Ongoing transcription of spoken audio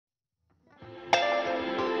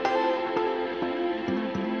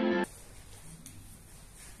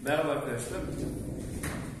Merhaba arkadaşlar.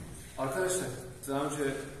 Arkadaşlar daha önce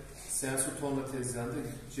CNC Torna tezgahında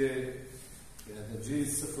G01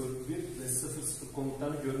 ve 00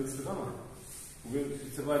 komutlarını görmüştük ama bugün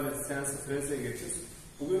itibariyle CNC Freze'ye geçeceğiz.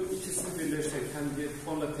 Bugün ikisini birleştirerek hem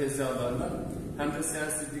Torna tezgahlarında hem de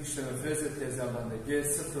CNC dik işleme Freze tezgahlarında G00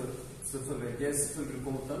 ve G01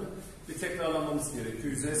 komutlarını bir tekrarlamamız gerekiyor.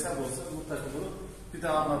 Yüzeysel olsa mutlaka bunu bir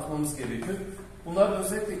daha anlatmamız gerekiyor. Bunlar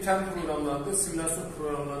özellikle CAM programlarında, simülasyon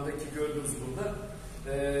programlarındaki gördüğünüz burada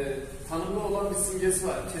tanımlı olan bir simgesi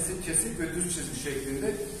var. Kesik kesik ve düz çizgi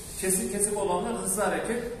şeklinde. Kesik kesik olanlar hızlı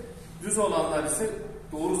hareket, düz olanlar ise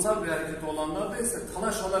doğrusal bir hareket olanlar da ise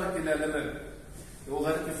talaş olarak ilerleme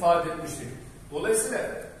olarak ifade etmiştik. Dolayısıyla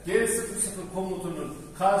G00 komutunun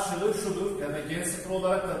karşılığı şudur, yani G0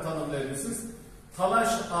 olarak da tanımlayabilirsiniz. Talaş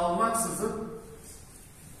almaksızın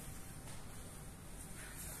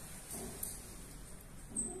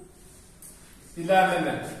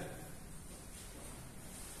ilerleme.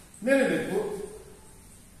 Ne demek bu?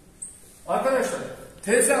 Arkadaşlar,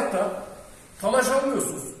 tezgahta talaş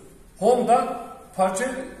almıyorsunuz. Home'dan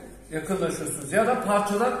parçaya yakınlaşıyorsunuz ya da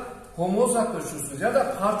parçadan home'a uzaklaşıyorsunuz ya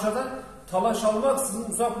da parçadan talaş almaksızın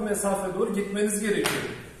uzak bir mesafeye doğru gitmeniz gerekiyor.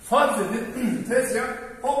 Farz edin tezgah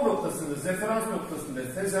home noktasında, referans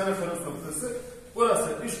noktasında, tezgah referans noktası burası,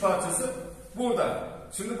 iş parçası burada.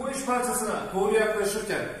 Şimdi bu iş parçasına doğru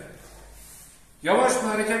yaklaşırken yavaş bir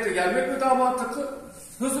hareketle gelmek mi daha mantıklı?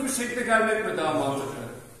 Hızlı bir şekilde gelmek mi daha mantıklı?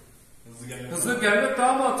 Hızlı gelmek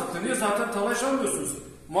daha mantıklı. Niye? Zaten talaş almıyorsunuz.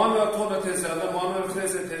 Manuel torna tezgahında, manuel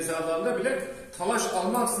freze tezgahlarında bile talaş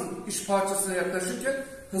almaksın iş parçasına yaklaşırken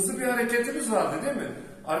hızlı bir hareketimiz vardı değil mi?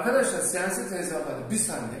 Arkadaşlar CNC tezgahlarda bir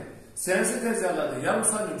saniye, CNC tezgahlarda yarım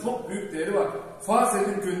saniye çok büyük değeri var. Farz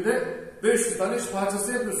edin günde 500 tane iş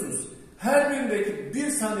parçası yapıyorsunuz. Her birindeki 1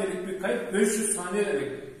 saniyelik bir kayıp 500 saniye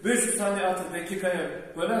demek. 500 saniye artık dakikaya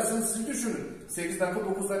bölerseniz siz düşünün. 8 dakika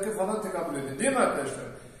 9 dakika falan tekabül ediyor değil mi arkadaşlar?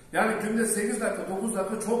 Yani günde 8 dakika 9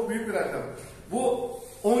 dakika çok büyük bir rakam. Bu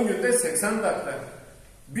 10 günde 80 dakika.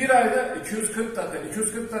 Bir ayda 240 dakika.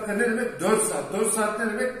 240 dakika ne demek? 4 saat. 4 saat ne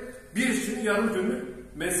demek? Bir işçinin yarım günlük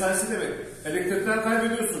mesaisi demek. Elektrikten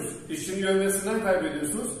kaybediyorsunuz. İşçinin yönmesinden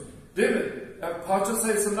kaybediyorsunuz. Değil mi? Yani parça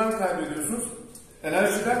sayısından kaybediyorsunuz.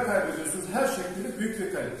 Enerjiden kaybediyorsunuz. Her şekilde büyük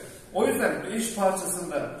bir kayıp. O yüzden bir iş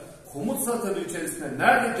parçasında komut satırı içerisinde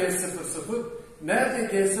nerede G00,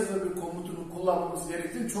 nerede G01 komutunu kullanmamız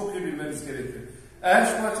gerektiğini çok iyi bilmemiz gerekiyor. Eğer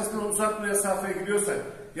iş parçasından uzak bir mesafeye gidiyorsak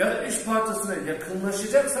ya da iş parçasına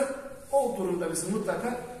yakınlaşacaksak o durumda bizim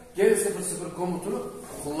mutlaka G00 komutunu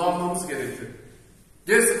kullanmamız gerekiyor.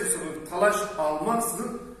 G00 talaş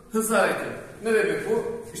almaksızın hızlı hareket. Ne demek bu?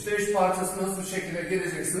 İşte iş parçasına hızlı bir şekilde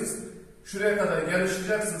geleceksiniz. Şuraya kadar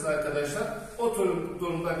yarışacaksınız arkadaşlar. O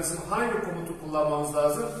durumda bizim hangi komutu kullanmamız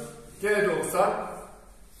lazım? G90,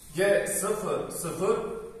 G00,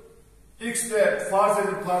 X'de farz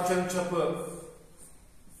edin parçanın çapı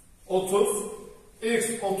 30, X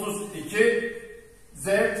 32, Z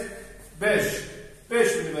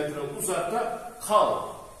 5 mm uzakta kal.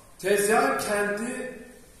 Tezgahın kendi,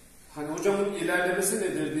 hani hocamın ilerlemesi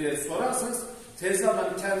nedir diye sorarsanız,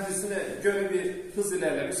 tezgahların kendisine göre bir hız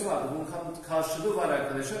ilerlemesi var. Bunun karşılığı var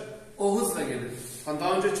arkadaşlar. O hızla gelir. Hani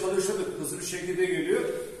daha önce çalışıyorduk, hızlı bir şekilde geliyor,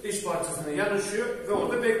 iş parçasına yanaşıyor ve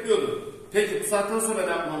orada bekliyordu. Peki bu saatten sonra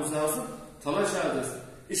ne yapmamız lazım? Talaş alacağız.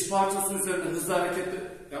 İş parçası üzerinde hızlı hareket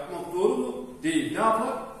yapmak doğru mu? Değil. Ne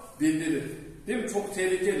yapar? Bildirir. Değil mi? Çok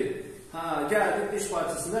tehlikeli. Geldik iş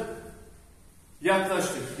parçasına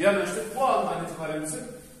yaklaştık, yanaştık. Bu andan itibaren bizim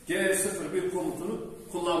G01 komutunu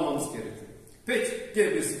kullanmamız gerekiyor. Peki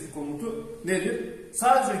G01 komutu nedir?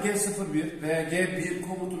 Sadece G01 veya G1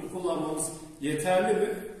 komutunu kullanmamız yeterli mi?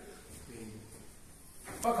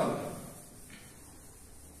 Bakalım.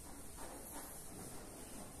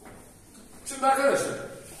 Şimdi arkadaşlar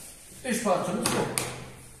iş parçamız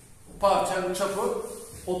bu. Parçanın çapı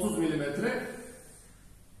 30 mm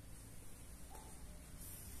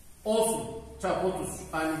olsun. Çap 30.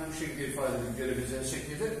 Aynı bu şekilde ifade edip görebileceğiniz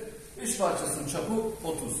şekilde iş parçasının çapı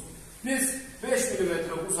 30. Biz 5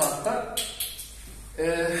 mm uzakta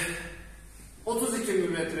 32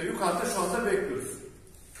 mm yukarıda şu anda bekliyoruz.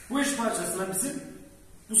 Bu iş parçasına bizim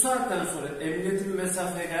bu saatten sonra emniyetli bir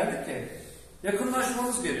mesafeye geldik ki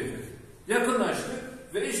yakınlaşmamız gerekiyor. Yakınlaştık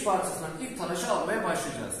ve iş parçasından ilk talaşı almaya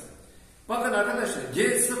başlayacağız. Bakın arkadaşlar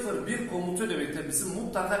G01 komutu demektir. Bizim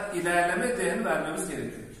mutlaka ilerleme değerini vermemiz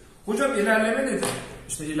gerekiyor. Hocam ilerleme nedir?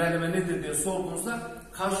 İşte ilerleme nedir diye sorduğunuzda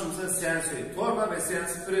karşımıza CNC Torna ve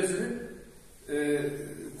CNC Freze'nin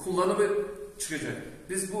kullanımı çıkacak.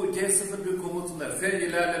 Biz bu G01 komutunda F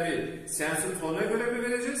ilerlemeyi CNC Torna'ya göre mi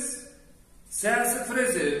vereceğiz? CNC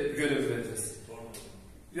Freze'ye göre mi vereceğiz?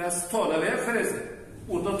 Ya torna veya freze.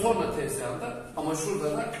 Burada torna tezgahında ama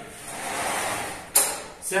şurada da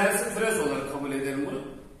CNC freze olarak kabul edelim bunu.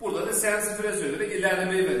 Burada da CNC freze göre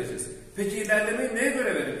ilerlemeyi vereceğiz. Peki ilerlemeyi neye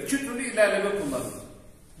göre verelim? İki türlü ilerleme kullanılır.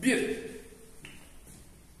 Bir,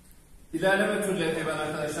 ilerleme türlerini ben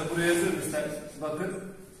arkadaşlar buraya yazıyorum isterseniz. Bakın,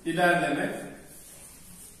 ilerleme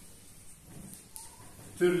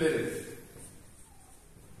türleri.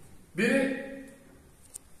 Biri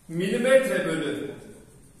milimetre bölü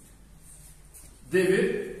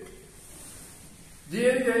devir,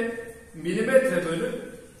 diğeri de milimetre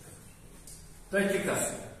bölü dakika.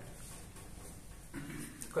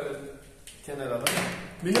 Kenara alalım.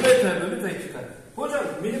 Milimetre bölü dakika. Hocam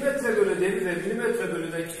milimetre bölü devir ve milimetre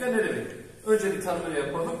bölü dakika ne demek? Önce bir tanımını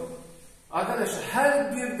yapalım. Arkadaşlar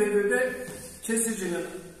her bir devirde kesicinin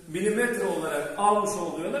milimetre olarak almış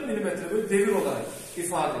olduğu yana milimetre bölü devir olarak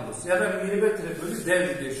ifade ediyoruz. Ya da milimetre bölü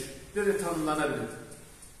devirdir de tanımlanabilir.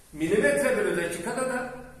 Milimetre bölü dakikada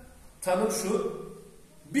da tanım şu: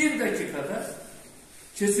 bir dakikada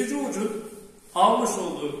kesici ucun almış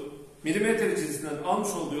olduğu milimetre cinsinden almış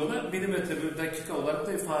olduğu yana milimetre bölü dakika olarak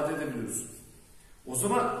da ifade edebiliyoruz. O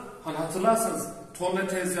zaman hani hatırlarsanız torna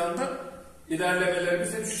tezgahında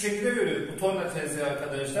ilerlemelerimiz hep şu şekilde veriyor. Bu torna tezgahı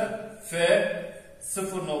arkadaşlar F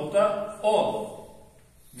 0.10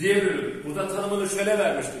 diye veriyor. Burada tanımını şöyle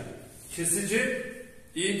vermiştik. Kesici,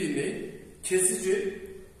 iyi dinleyin, kesici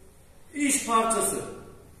iş parçası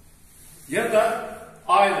ya da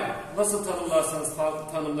aynen, nasıl tanımlarsanız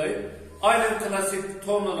tanımlayın. Aynen klasik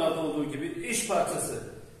tornalarda olduğu gibi iş parçası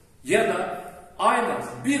ya da aynen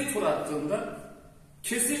bir tur attığında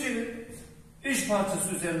kesicinin iş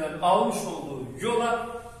parçası üzerinden almış olduğu yola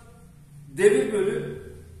devir bölü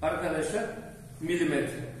arkadaşlar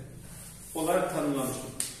milimetre olarak tanımlamıştım.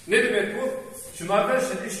 Ne demek bu? Şimdi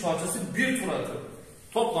arkadaşlar iş parçası bir tur atıyor.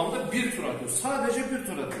 Toplamda bir tur atıyor. Sadece bir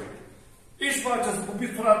tur atıyor. İş parçası bu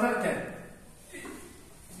bir tur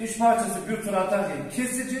atarken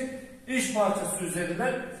kesici iş parçası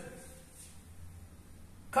üzerinden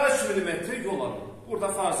kaç milimetre yol alıyor? Burada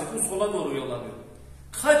farz edin sola doğru yol alıyor.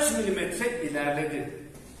 Kaç milimetre ilerledi?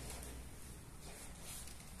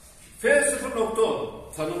 F 0.10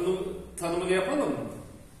 tanımını yapalım mı?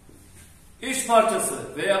 İş parçası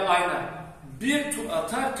veya ayna bir tur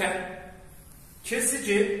atarken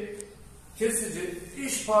kesici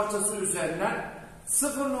iş parçası üzerinden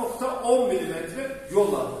 0.10 milimetre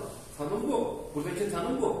yol aldı. Tanım bu. Buradaki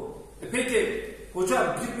tanım bu. Peki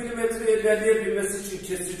hocam 1 milimetre ilerleyebilmesi için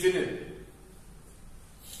kesicinin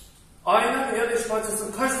ayna ya da iş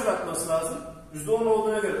parçasının kaç tur atması lazım? %10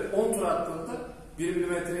 olduğuna göre 10 tur attığında 1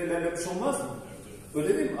 milimetre ilerlemiş olmaz mı?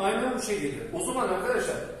 Öyle değil mi? Aynen bu şekilde. O zaman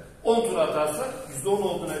arkadaşlar 10 tur atarsa %10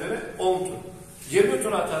 olduğuna göre 10 tur. 20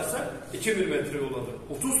 tur atarsa 2 milimetre yol alır.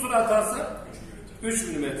 30 tur atarsa 3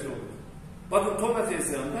 milimetre olur. Bakın torna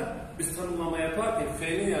tezgahında biz tanımlama yaparken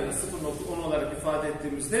F'nin yanına 0.10 olarak ifade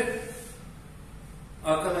ettiğimizde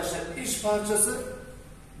arkadaşlar iş parçası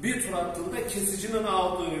bir tur attığında kesicinin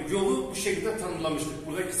aldığı yolu bu şekilde tanımlamıştık.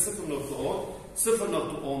 Buradaki 0.10,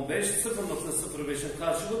 0.15, 0.05'in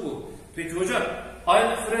karşılığı bu. Peki hocam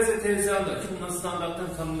aynı freze tezgahında ki bunları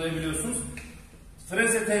standarttan tanımlayabiliyorsunuz.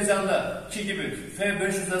 Freze tezgahındaki gibi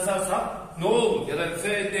F500 yazarsam ne olur? Ya da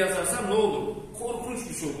F50 yazarsam ne olur? Korkunç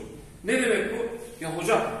bir şey olur. Ne demek bu? Ya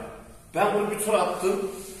hocam ben bunu bir tur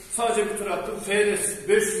attım. Sadece bir tur attım.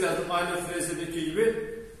 F500 yazdım aynı frezedeki gibi.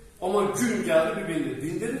 Ama gün geldi bir bindi.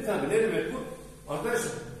 Bindirir tabi. Ne demek bu?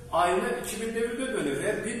 Arkadaşlar ayna 2000 devirde dönüyor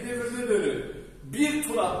veya 1000 devirde dönüyor. Bir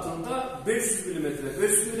tur attığında 500 milimetre.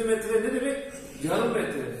 500 milimetre ne demek? Yarım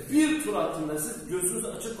metre. Bir tur attığında siz gözünüzü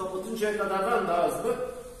açıp kapatıncaya kadardan daha hızlı,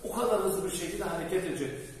 o kadar hızlı bir şekilde hareket edecek.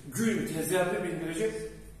 Gün tezgahını bindirecek.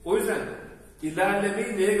 O yüzden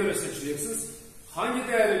ilerlemeyi neye göre seçeceksiniz? Hangi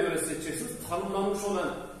değere göre seçeceksiniz? Tanımlanmış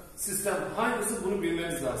olan sistem hangisi, bunu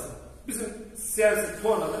bilmeniz lazım. Bizim CNC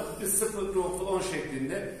Tornada biz 0.10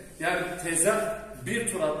 şeklinde, yani tezgah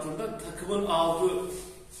bir tur attığında takımın aldığı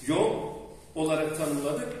yol olarak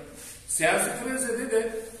tanımladık. CNC Freze'de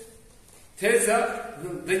de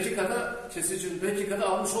tezgahın dakikada, kesicinin dakikada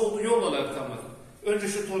almış olduğu yol olarak tanımladık. Önce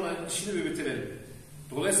şu tornanın işini bir bitirelim.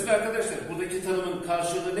 Dolayısıyla arkadaşlar buradaki tanımın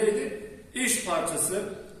karşılığı neydi? İş parçası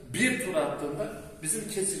bir tur attığında bizim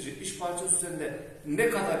kesici iş parçası üzerinde ne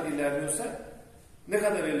kadar ilerliyorsa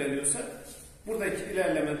buradaki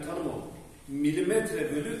ilerlemenin tanımı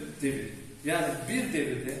milimetre bölü devir. Yani bir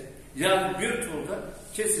devirde, yani bir turda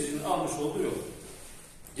kesicinin almış olduğu yol.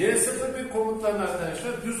 G01 komutlarını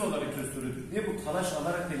arkadaşlar düz olarak gösteriyoruz. Niye? Bu talaş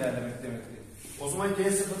alarak ilerlemek demektir. O zaman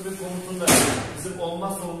G01 komutunda bizim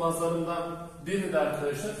olmazsa olmazlarından birini de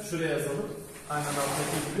arkadaşlar şuraya yazalım. Aynen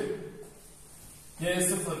alttaki gibi.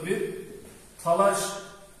 G01 talaş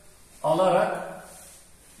alarak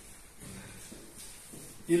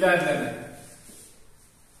ilerleme.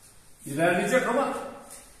 İlerleyecek ama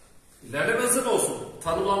ilerleme hızı da olsun.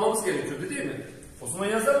 Tanımlamamız gerekiyordu değil mi? O zaman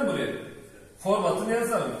yazalım buraya. Formatını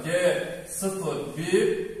yazalım.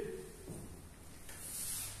 G01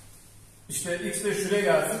 işte X de şuraya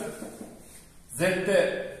gelsin. Z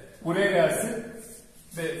de buraya gelsin.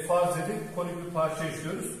 Ve farz edin konik bir parça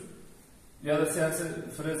işliyoruz. Ya da CNC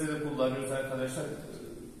Freze de kullanıyoruz arkadaşlar.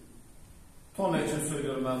 Torna için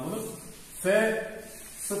söylüyorum ben bunu. F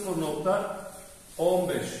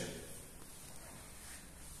 0.15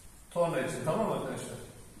 torna için. Tamam mı arkadaşlar?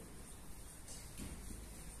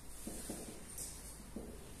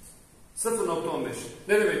 0.15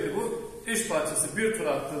 ne demekti bu? İş parçası bir tur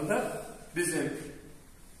attığında bizim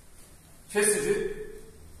kesici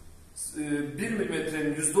 1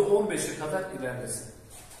 milimetrenin %15'i kadar ilerlesin.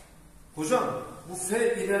 Hocam bu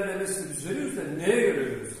F ilerlemesini biz veriyoruz da neye göre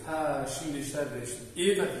veriyoruz? Ha şimdi işler değişti.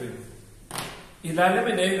 İyi takılıyorum.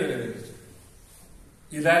 İlerleme neye göre verilir?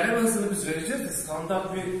 İlerleme hızını biz vereceğiz de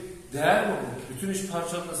standart bir değer mi bu? Bütün iş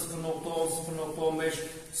parçalarında 0.10, 0.15,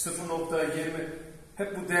 0.20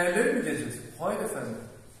 hep bu değerleri mi geleceğiz? Hayır efendim.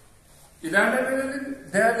 İlerlemelerin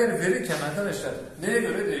değerleri verirken arkadaşlar neye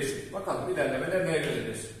göre değişir? Bakalım ilerlemeler neye göre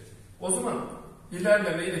değişir? O zaman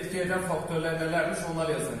ilerlemeyi etki eden faktörler nelermiş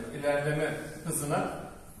onları yazalım. İlerleme hızına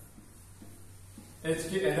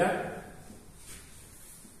etki eden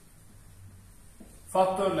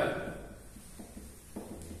faktörler.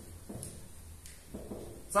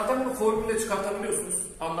 Zaten bunu formülle çıkartabiliyorsunuz.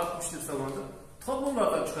 Anlatmıştık zamanında.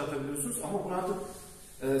 Tablolardan çıkartabiliyorsunuz ama bunu artık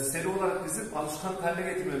seri olarak bizim alışkanlık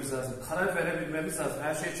haline getirmemiz lazım. Karar verebilmemiz lazım.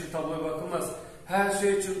 Her şey için tabloya bakılmaz. Her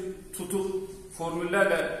şey için tutup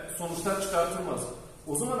formüllerle sonuçlar çıkartılmaz.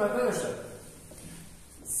 O zaman arkadaşlar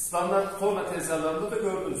standart torna tezgahlarında da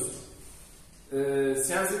gördünüz.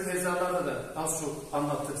 CNC tezgahlarda da az çok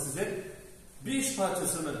anlattık size. Bir iş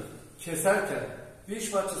parçasını keserken, bir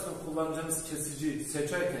iş parçasını kullanacağımız kesici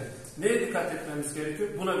seçerken neye dikkat etmemiz gerekiyor?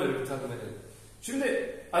 Buna göre bir takım edelim.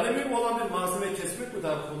 Şimdi alüminyum olan bir malzemeyi kesmek mi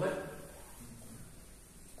daha kolay?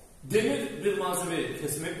 Demir bir malzemeyi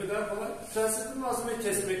kesmek mi daha kolay? Plastik bir malzemeyi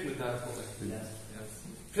kesmek mi daha kolay?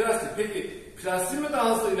 Plastik. Peki plastik mi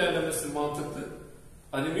daha hızlı ilerlemesi mantıklı?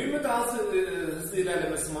 Alüminyum mu daha hızlı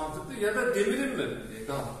ilerlemesi mantıklı? Ya da demirin mi?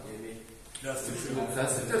 Daha.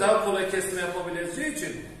 Plastikte daha kolay kesme yapabileceği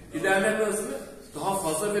için ilerleme hızını daha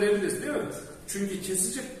fazla verebiliriz değil mi? Çünkü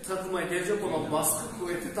kesici takıma gelecek olan baskı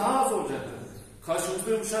kuvveti daha az olacak.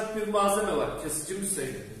 Karşımızda yumuşak bir malzeme var. Kesicimizse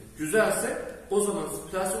güzelse o zaman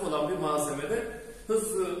plastik olan bir malzemede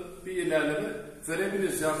hızlı bir ilerleme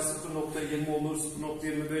verebiliriz. Yani 0.20 olur,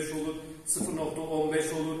 0.25 olur,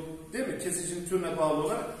 0.15 olur. Değil mi? Kesicinin türüne bağlı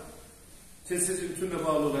olarak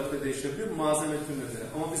da değişebiliyor. Malzeme türüne göre.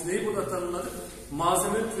 Ama biz neyi burada tanımladık?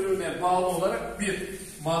 Malzeme türüne bağlı olarak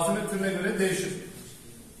malzeme türüne göre değişir.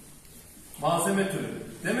 Malzeme türü.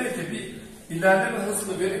 Demek ki bir ilerleme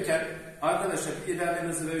hızını verirken arkadaşlar ilerleme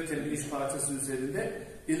hızı verirken bir iş parçası üzerinde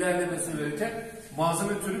ilerleme hızını verirken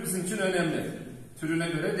malzeme türü bizim için önemli. Türüne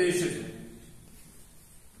göre değişir.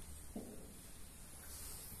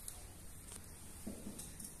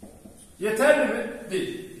 Yeterli mi?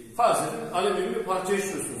 Değil. Farz edin alüminyum bir parça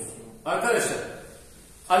işliyorsunuz. Arkadaşlar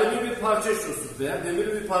alüminyum bir parça işliyorsunuz veya demir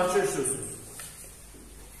bir parça işliyorsunuz.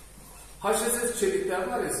 HSS çelikler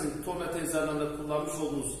var ya sizin torna tezgahlarında kullanmış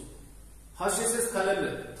olduğunuz HSS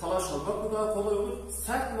kalemle talaş almak mı daha kolay olur?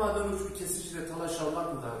 Sert maden uçlu kesiciyle talaş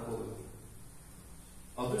almak mı daha kolay olur?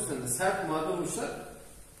 Adı üstünde sert maden uçlar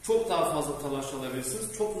çok daha fazla talaş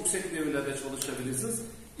alabilirsiniz. Çok yüksek devirlerde çalışabilirsiniz.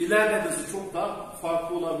 İlerlemesi çok daha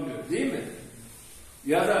farklı olabiliyor. Değil mi?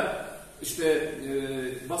 Ya da işte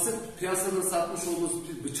basit piyasanın satmış olduğunuz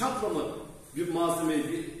bir bıçakla mı bir malzemeyi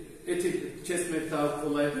bir eti kesmek daha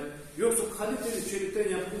kolaydır? Yoksa kaliteli çelikten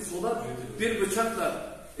yapılmış olan bir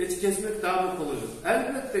bıçakla eti kesmek daha mı kolaydır?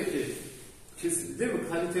 Elbette ki değil mi?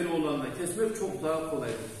 Kaliteli olanla kesmek çok daha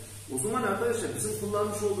kolaydır. O zaman arkadaşlar bizim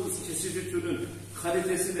kullanmış olduğumuz kesici türün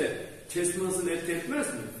kalitesi de kesme hızını etki etmez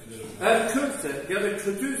mi? Eğer körse ya da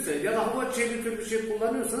kötüyse ya da hava çeliği bir şey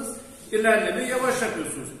kullanıyorsanız ilerlemeyi yavaş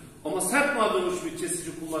yapıyorsunuz. Ama sert maden uçlu bir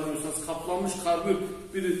kesici kullanıyorsanız, kaplanmış karbür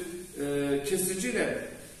bir kesiciyle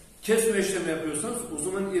kesme işlemi yapıyorsanız o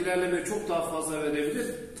zaman ilerlemeyi çok daha fazla verebilir.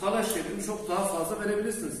 Talaş şeklini çok daha fazla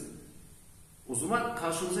verebilirsiniz. O zaman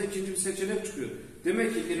karşımıza ikinci bir seçenek çıkıyor.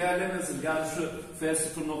 Demek ki ilerleme hızı yani şu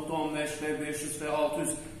F0.15, F500, F600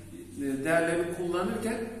 değerlerini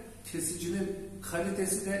kullanırken kesicinin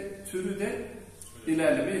kalitesi de türü de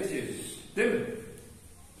ilerleme etki ediyor. Değil mi?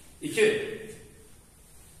 2.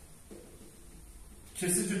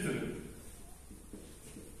 kesici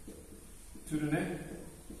türüne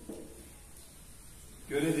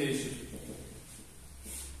göre değişir.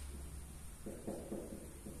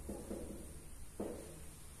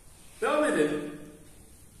 Devam edelim.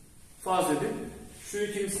 Farz edin. Şu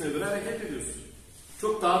ikincisine göre hareket ediyoruz.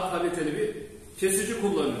 Çok daha kaliteli bir kesici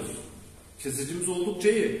kullanıyoruz. Kesicimiz oldukça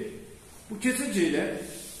iyi. Bu kesiciyle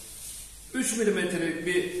 3 milimetrelik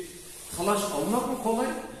bir talaş almak mı kolay?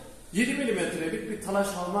 7 milimetrelik bir talaş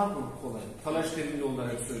almak mı kolay? Talaş derinliği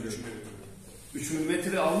olarak söylüyorum. 3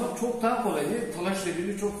 milimetre almak çok daha kolay. Talaş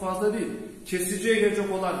derinliği çok fazla değil. Kesiciye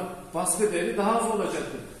gelecek olan baskı değeri daha az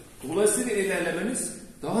olacaktır. Dolayısıyla ilerlemeniz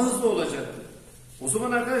daha hızlı olacaktır. O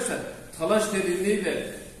zaman arkadaşlar talaş derinliği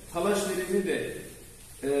de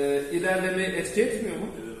ilerlemeye etki etmiyor mu?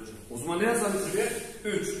 O zaman ne yazalım şuraya?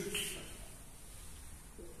 3.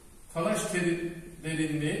 Talaş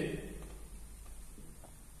derinliği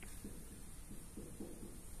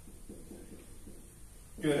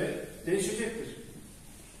göre değişecektir.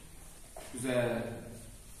 Güzel.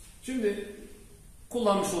 Şimdi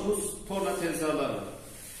kullanmış olduğumuz torna tezgahları var.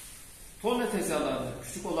 Torna tezgahlarında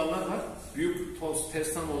küçük olanlar var, büyük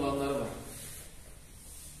testan olanları var.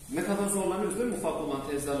 Ne kadar zorlanıyoruz değil mi ufak olan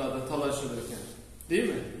tezgahlarda talaşılırken? Değil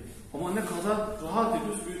mi? Ama ne kadar rahat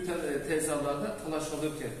ediyoruz büyük tezgahlarda talaş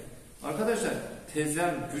alırken. Arkadaşlar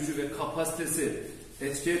tezgahın gücü ve kapasitesi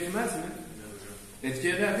etki etmez mi? Etki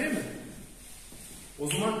eder değil mi? O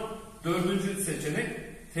zaman 4. seçenek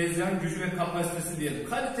tezgahın gücü ve kapasitesi diyelim.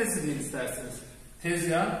 Kalitesi değil isterseniz.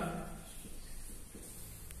 Tezgahın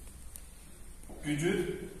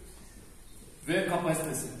gücü ve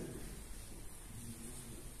kapasitesi.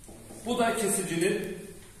 Bu da kesicinin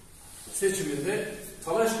seçiminde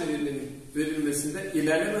talaş derinliğinin verilmesinde,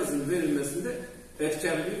 ilerleme hızının verilmesinde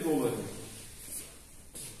etken bir rol oynuyor.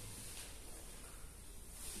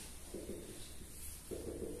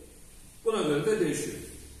 Buna göre de değişiyor.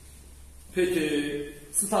 Peki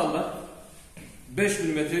standart 5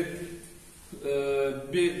 mm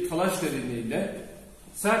bir talaş derinliğiyle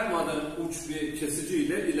sert maden uç bir kesici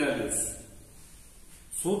ile ilerliyoruz.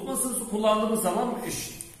 Soğutma sıvısı kullandığımız zaman mı iş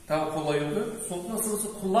daha kolay oluyor? Soğutma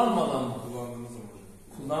sıvısı kullanmadan mı?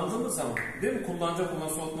 Kullandığımız zaman. Değil mi? Kullanacak olan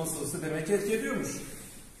soğutma sıvısı demek ki etki ediyormuş.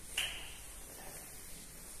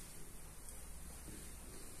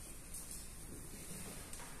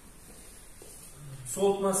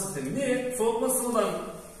 Soğutma sistemi. Niye? Soğutma sıvıların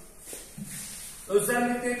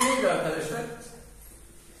özellikleri neydi arkadaşlar?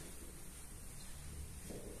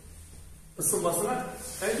 Isınmasına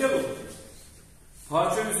engel olur.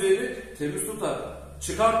 Parça yüzeyini temiz tutar.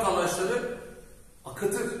 Çıkan talaşları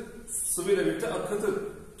akıtır. Sıvıyla birlikte akıtır.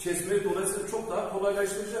 Kesmeyi dolayısıyla çok daha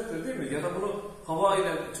kolaylaştıracaktır değil mi? Ya da bunu hava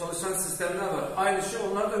ile çalışan sistemler var. Aynı şey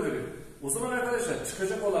onlar da görüyor. O zaman arkadaşlar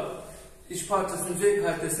çıkacak olan iç parçasının yüzey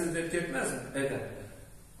kalitesini etki etmez mi? Eder.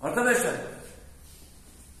 Arkadaşlar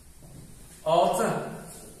altı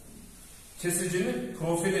kesicinin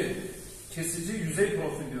profili. Kesici yüzey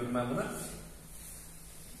profil diyorum ben buna.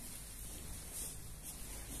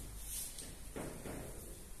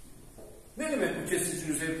 Ne demek bu kesici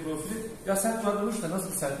yüzey profili? Ya sert maden da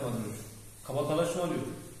nasıl sert maden uç? Kaba talaş mı alıyor?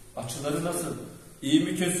 Açıları nasıl? İyi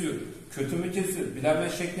mi kesiyor? Kötü mü kesiyor? Bilenme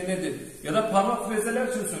şekli nedir? Ya da parmak frezeler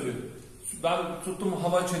için söylüyorum. Ben tuttum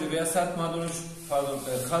hava çeliği veya sert maden uç,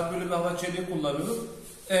 karbürlü bir hava çeliği kullanıyorum.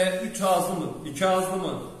 3 ağızlı mı? 2 ağızlı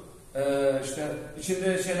mı? İşte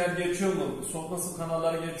içinde şeyler geçiyor mu? Soğutması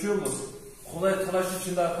kanalları geçiyor mu? Kolay talaş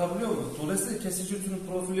içinde akabiliyor mu? Dolayısıyla kesici türün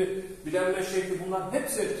profili, bilenme şekli bunlar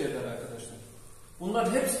hepsi etki eder arkadaşlar.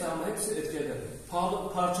 Bunlar hepsi ama hepsi etki eder.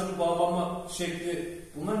 Parçanın bağlama şekli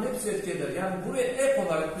bunların hepsi etki eder. Yani buraya ek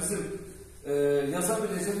olarak bizim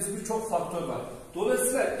yazabileceğimiz birçok faktör var.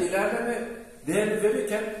 Dolayısıyla ilerleme değer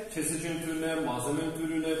verirken kesicinin türüne, malzemenin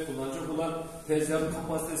türüne, kullanacak olan tezgahın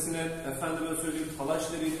kapasitesine, efendime söyleyeyim talaş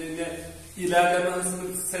derinliğine, ilerleme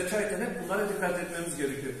hızını seçerken hep bunlara dikkat etmemiz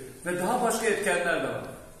gerekiyor. Ve daha başka etkenler de var.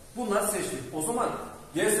 Bunlar seçtik. O zaman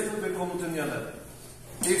G01 komutun yanı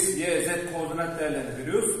X, Y, Z koordinat değerlerini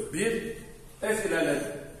veriyoruz. Bir F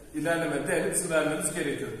ilerleme değerini vermemiz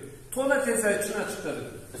gerekiyor. Torna tezgahı için açıkladık.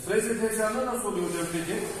 Freze tezgahında nasıl oluyor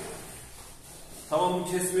peki? Tamam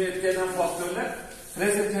bu kesmeye etki eden faktörler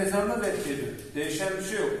freze tezgahında da etki ediyor. Değişen bir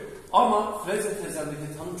şey yok. Ama freze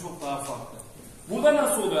tezgahındaki tanım çok daha farklı. Burada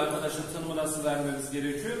nasıl oluyor arkadaşlar? Tanımı nasıl vermemiz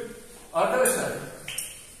gerekiyor? Arkadaşlar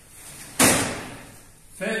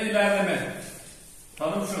F ilerleme.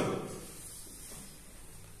 Tanım şu.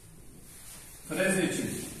 Freze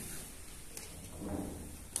için.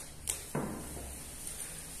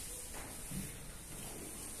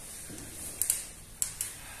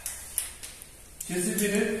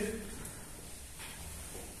 Kesicinin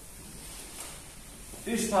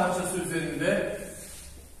iş parçası üzerinde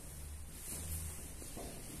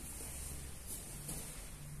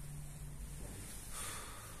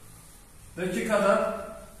dakikada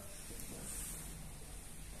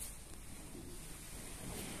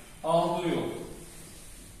aldığı yol.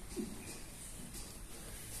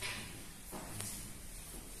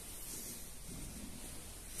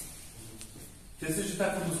 Kesici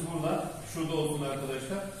takımımız burada. Şurada olsun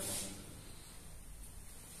arkadaşlar.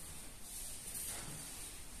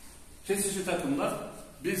 Kesici takımlar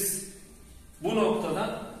biz bu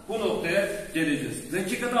noktadan bu noktaya geleceğiz.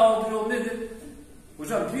 Dakikada aldığı yol nedir?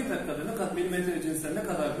 Hocam bir dakikada ne kadar milimetre cinsinden ne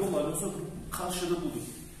kadar yol alıyorsa karşılığı budur.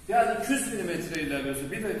 Yani 200 milimetre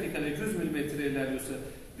ilerliyorsa, bir dakikada 200 milimetre ilerliyorsa,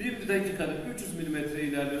 bir dakikada 300 milimetre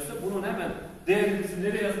ilerliyorsa bunun hemen değerimizi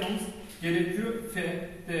nereye yazmamız gerekiyor? F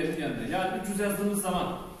değerinin yanında. Yani 300 yazdığımız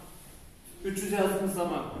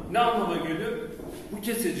zaman ne anlama geliyor? Bu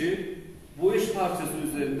kesici bu iş parçası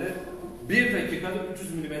üzerinde bir dakikada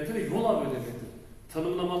 300 milimetre yol alıyor demektir.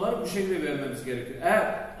 Tanımlamaları bu şekilde vermemiz gerekiyor.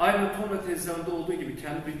 Eğer aynı torna tezgahında olduğu gibi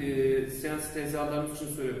kendi CNC tezgahlarımız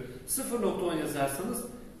için söylüyorum. 0.10 yazarsanız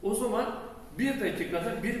o zaman bir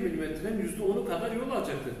dakikada 1 milimetrenin %10'u kadar yol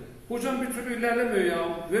alacaktır. Hocam bir türlü ilerlemiyor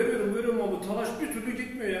ya. Veriyorum ama talaş bir türlü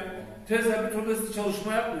gitmiyor ya. Tezgah bir türlü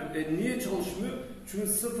çalışma yapmıyor. Niye çalışmıyor? Çünkü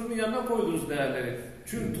sıfırın yanına koydunuz değerleri.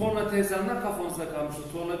 Çünkü torna tezgahından kafanızda kalmıştı.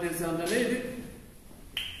 Torna tezgahında neydi?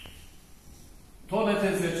 Torna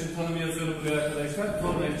tezgahı için tanım yazıyorum buraya arkadaşlar.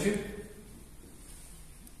 Torna için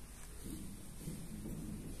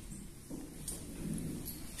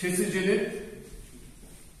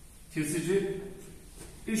kesici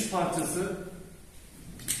iş parçası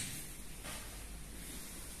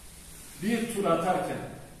bir tur atarken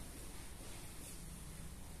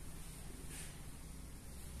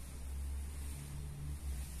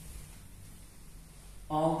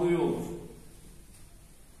aldığı yol.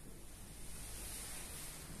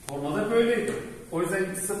 Tornada böyleydi. O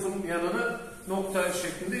yüzden sıfırın yanına nokta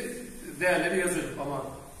şeklinde değerleri yazıyorduk ama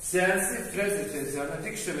CNC Freze tezgahlarında,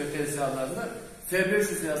 dik işleme tezgahlarında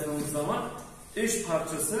F500 yazdığımız zaman iş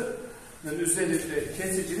parçasının üzerinde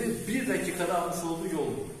kesicinin bir dakikada almış olduğu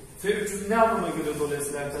yol. F300 ne anlama geliyor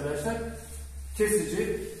dolayısıyla arkadaşlar?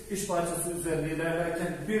 Kesici iş parçasının üzerinde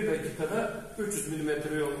ilerlerken bir dakikada 300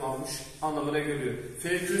 milimetre yol almış anlamına geliyor.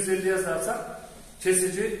 F250 yazarsak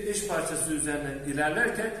kesici iş parçası üzerinden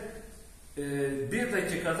ilerlerken bir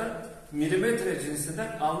dakikada milimetre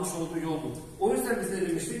cinsinden almış olduğu yol bu. O yüzden biz ne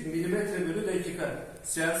demiştik? Milimetre bölü dakika.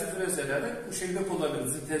 CNC frezelerde bu şekilde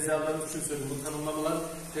kullanıyoruz. Tezgahlarımız için söylüyorum. Bu tanımlamalar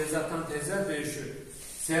tezgahtan tezgah değişiyor.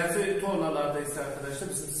 CNC tornalarda ise arkadaşlar,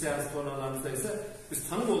 bizim CNC tornalarımızda ise biz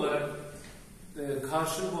tanım olarak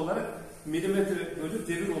karşılık olarak milimetre bölü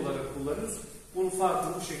devir olarak kullanıyoruz. Bunun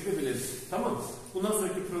farkını bu şekilde biliriz. Tamam mı? Bundan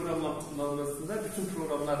sonraki programlarımızda bütün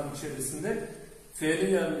programların içerisinde F'nin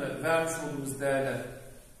yanında vermiş olduğumuz değerler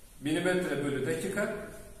milimetre bölü dakika,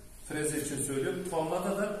 freze için söylüyorum.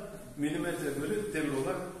 Tornada da milimetre bölü devir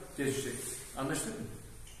olarak geçecek. Anlaştık mı?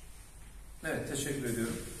 Evet, teşekkür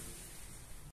ediyorum.